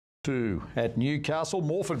2 at Newcastle.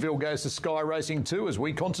 Morfordville goes to Sky Racing 2 as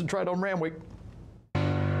we concentrate on Randwick.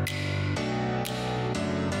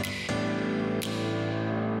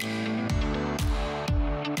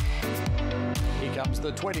 Comes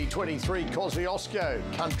the 2023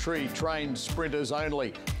 Kosciuszko Country Trained Sprinters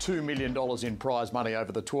only. $2 million in prize money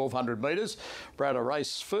over the 1,200 metres. Brad, a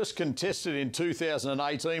race first contested in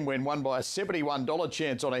 2018 when won by a $71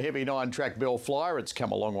 chance on a heavy 9-track Bell Flyer. It's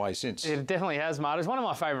come a long way since. It definitely has, Mark. It's one of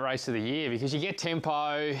my favourite races of the year because you get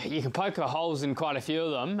tempo, you can poke the holes in quite a few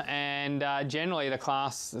of them, and generally the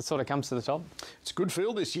class sort of comes to the top. It's a good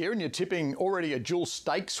field this year, and you're tipping already a dual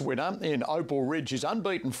stakes winner in Opal Ridge, who's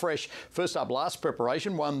unbeaten fresh. First up last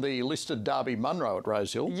preparation, won the listed Derby Munro at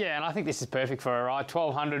Rosehill. Yeah, and I think this is perfect for her, right?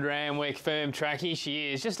 1,200 Randwick, firm track. Here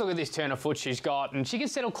she is. Just look at this turn of foot she's got, and she can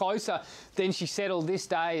settle closer than she settled this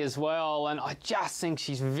day as well, and I just think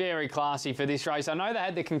she's very classy for this race. I know they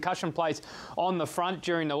had the concussion plates on the front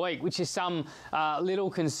during the week, which is some little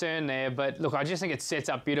concern there, but look, I just think it sets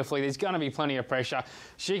up beautifully. There's going to be plenty of pressure.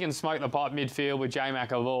 She can smoke the pipe midfield with J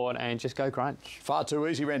Mac aboard and just go crunch. Far Too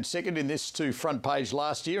Easy ran second in this to Front Page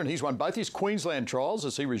last year, and he's won both his Queensland trials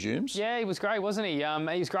as he resumes. Yeah, he was great, wasn't he?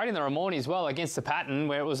 He was great in the Ramornie as well against the Pattern,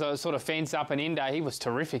 where it was a sort of fence up and in day. He was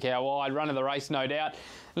terrific out wide, run of the race, no doubt.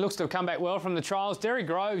 Looks to have come back well from the trials. Derry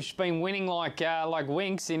Grove's been winning like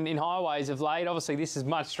winks in highways of late. Obviously, this is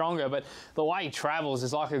much stronger, but the way he travels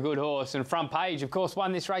is like a good horse. And Front Page, of course,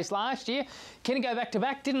 won this race last year. Can he go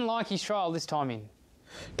back-to-back? Didn't like his trial this time in.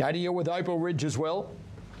 Katie, you're with Opal Ridge as well.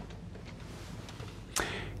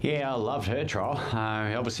 Yeah, I loved her trial.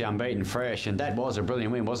 Obviously unbeaten fresh, and that was a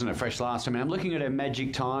brilliant win, wasn't it? Fresh last time. I mean, I'm looking at her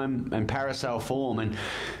magic time and parasol form, and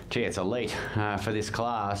gee, it's elite for this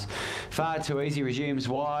class. Far Too Easy resumes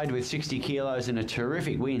wide with 60 kilos and a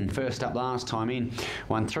terrific win. First up last time in.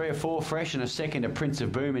 Won 3 or 4 fresh and a second at Prince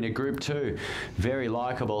of Boom in a Group 2. Very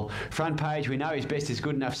likeable. Front Page, we know his best is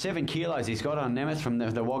good enough. 7 kilos he's got on Nemeth from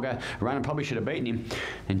the Wagga runner. Probably should have beaten him.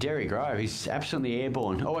 And Derry Grove, he's absolutely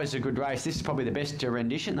airborne. Always a good race. This is probably the best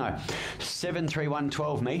rendition though.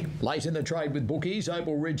 7-3-1-12 me. Late in the trade with bookies,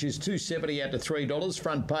 Opal Ridge is $2.70 out to $3.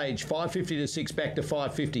 Front Page $5.50 to 6 back to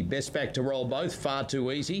 $5.50. Best back to roll both. Far Too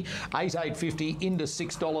Easy $8.50 into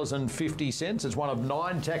 $6.50. It's one of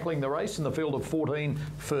 9 tackling the race in the field of 14.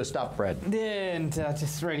 First up, Brad. Yeah, and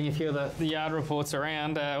just reading a few of the yard reports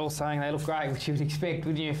around, all saying they look great, which you would expect,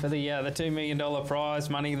 wouldn't you, for the $2 million prize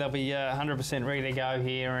money. They'll be 100% ready to go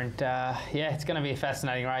here, and yeah, it's going to be a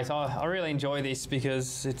fascinating race. I really enjoy this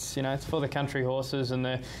because it's for the country horses and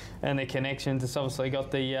the connections. It's obviously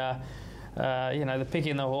got the the pick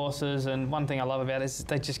in the horses, and one thing I love about it is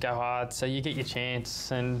they just go hard, so you get your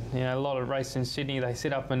chance. And a lot of races in Sydney, they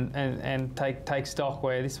sit up and take stock,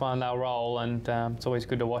 where this one they'll roll, and it's always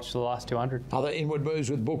good to watch the last 200. Other inward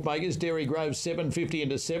moves with bookmakers. Derry Grove $7.50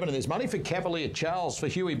 into 7, and there's money for Cavalier Charles for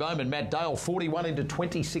Huey Bowman. Matt Dale $41 into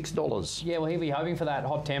 $26. Yeah, well, he'll be hoping for that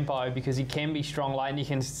hot tempo because he can be strong late and he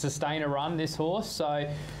can sustain a run, this horse. So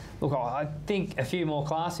look, I think a few more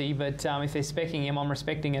classy, but if they're specking him, I'm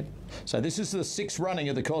respecting it. So this is the 6th running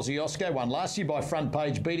of the Kosciuszko. Won last year by Front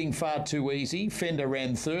Page, beating Far Too Easy. Fender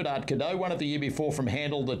ran 3rd. Art Cadeau won it the year before from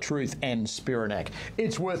Handle, The Truth and Spiranak.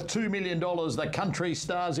 It's worth $2 million. The country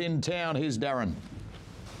stars in town. Here's Darren.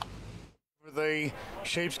 With the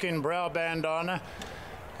sheepskin brow band on,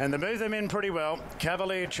 and they move them in pretty well.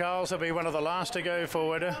 Cavalier Charles will be one of the last to go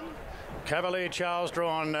forward. Cavalier Charles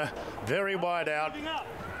drawn very wide out.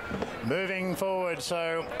 Moving forward,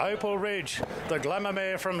 so Opal Ridge, the glamour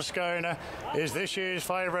mare from Scone, is this year's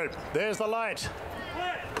favourite. There's the light.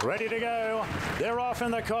 Ready to go. They're off in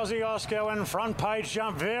the Kosciuszko, and Front Page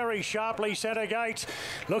jump very sharply centre gate.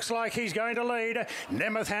 Looks like he's going to lead.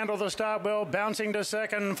 Nemeth handled the start well, bouncing to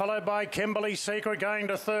 2nd, followed by Kimberley Secret going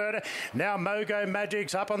to 3rd. Now Mogo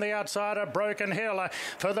Magic's up on the outside of Broken Hill.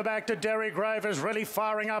 Further back to Derry Grove is really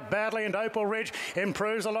firing up badly, and Opal Ridge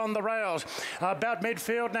improves along the rails. About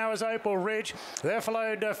midfield now is Opal Ridge. They're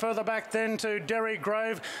followed further back then to Derry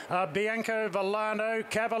Grove, Bianco Villano,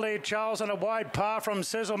 Cavalier Charles, and a wide par from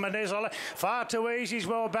Sizzle Manizzle. Far Too Easy's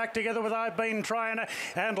well back together with I've Been Trying,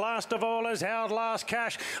 and last of all is Howard Last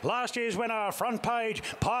Cash. Last year's winner, Front Page,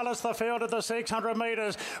 pilots the field at the 600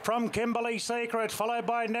 metres from Kimberley Secret, followed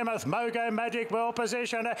by Nemeth. Mogo Magic well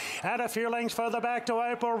positioned, and a few lengths further back to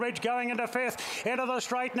Opal Ridge going into 5th. Into the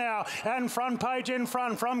straight now, and Front Page in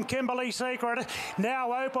front from Kimberley Secret.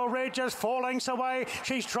 Now Opal Ridge is 4 lengths away.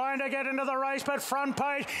 She's trying to get into the race, but Front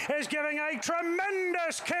Page is giving a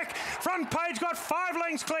tremendous kick. Front Page got 5 lengths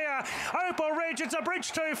lengths clear. Opal Ridge, it's a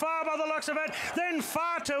bridge too far by the looks of it. Then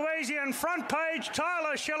Far Too Easy and Front Page,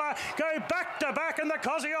 Tyler Schiller go back to back in the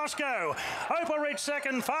Kosciuszko. Opal Ridge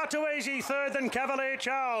second, Far Too Easy third, then Cavalier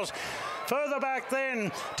Charles. Further back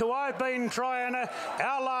then to I've Been Trying,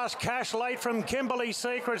 Our Last Cash late from Kimberley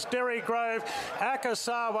Secrets, Derry Grove,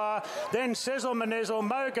 Akasawa, then Sizzle Manizzle,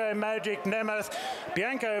 Mogo Magic, Nemeth,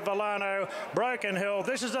 Bianco Volano, Broken Hill.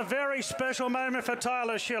 This is a very special moment for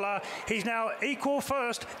Tyler Schiller. He's now equal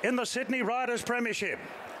first in the Sydney Riders Premiership.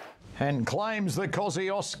 And claims the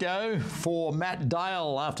Kosciuszko for Matt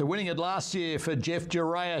Dale after winning it last year for Jeff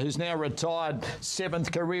Durea, who's now retired.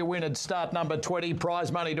 7th career win at start number 20.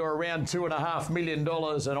 Prize money to around $2.5 million. And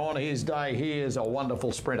on his day, he is a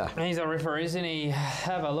wonderful sprinter. He's a ripper, isn't he?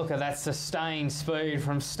 Have a look at that sustained speed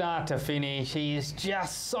from start to finish. He is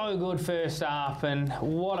just so good first up, and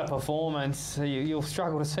what a performance. You'll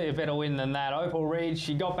struggle to see a better win than that. Opal Ridge,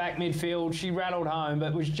 she got back midfield. She rattled home,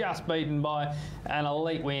 but was just beaten by an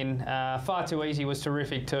elite win. Far Too Easy was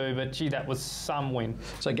terrific too, but gee, that was some win.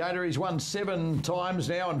 So Gator, he's won 7 times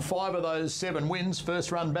now, and 5 of those 7 wins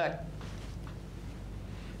first run back.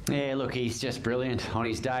 Yeah, look, he's just brilliant on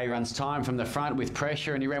his day. He runs time from the front with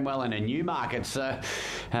pressure, and he ran well in a Newmarket. So,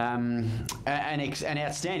 an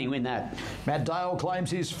outstanding win, that. Matt Dale claims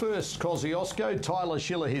his first Kosciuszko, Tyler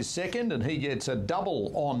Schiller his second, and he gets a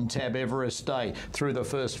double on Tab Everest Day through the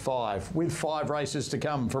first 5. With 5 races to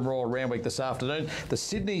come from Royal Randwick this afternoon, the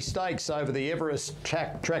Sydney Stakes over the Everest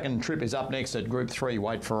track and trip is up next at Group 3,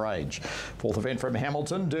 Wait for Age. 4th event from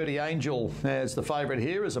Hamilton, Dirty Angel as the favourite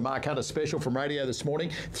here, as a Mark Hunter special from radio this morning.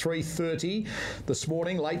 3.30 this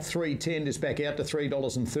morning, late 3.10 is back out to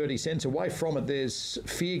 $3.30. Away from it, there's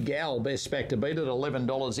Fear Gal, best back to beat at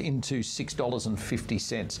 $11 into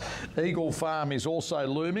 $6.50. Eagle Farm is also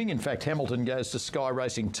looming. In fact, Hamilton goes to Sky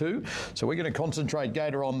Racing 2. So we're going to concentrate,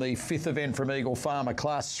 Gator, on the 5th event from Eagle Farm, a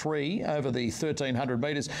Class 3 over the 1,300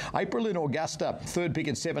 metres. April in Augusta, 3rd pick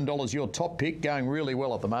at $7, your top pick, going really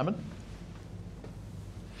well at the moment.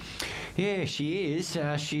 Yeah, she is.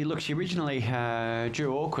 She originally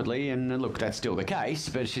drew awkwardly, and look, that's still the case,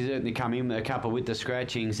 but she's certainly come in with a couple with the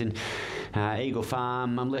scratchings. And Eagle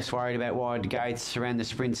Farm, I'm less worried about wide gates around the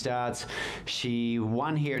sprint starts. She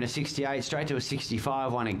won here in a 68, straight to a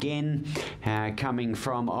 65, won again, coming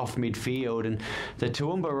from off midfield. And the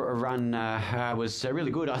Toowoomba run was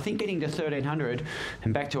really good. I think getting to 1,300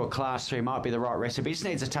 and back to a Class 3 might be the right recipe. Just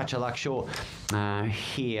needs a touch of luck short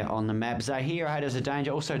here on the map. Zahira had as a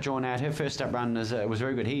danger, also drawn out. Her first up run was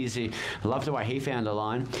very good. I loved the way he found a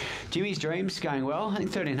line. Jimmy's Dreams going well. I think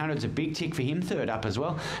 1,300 is a big tick for him, 3rd up as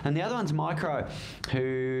well. And the other one's Micro,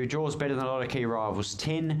 who draws better than a lot of key rivals.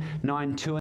 10, 9, 2.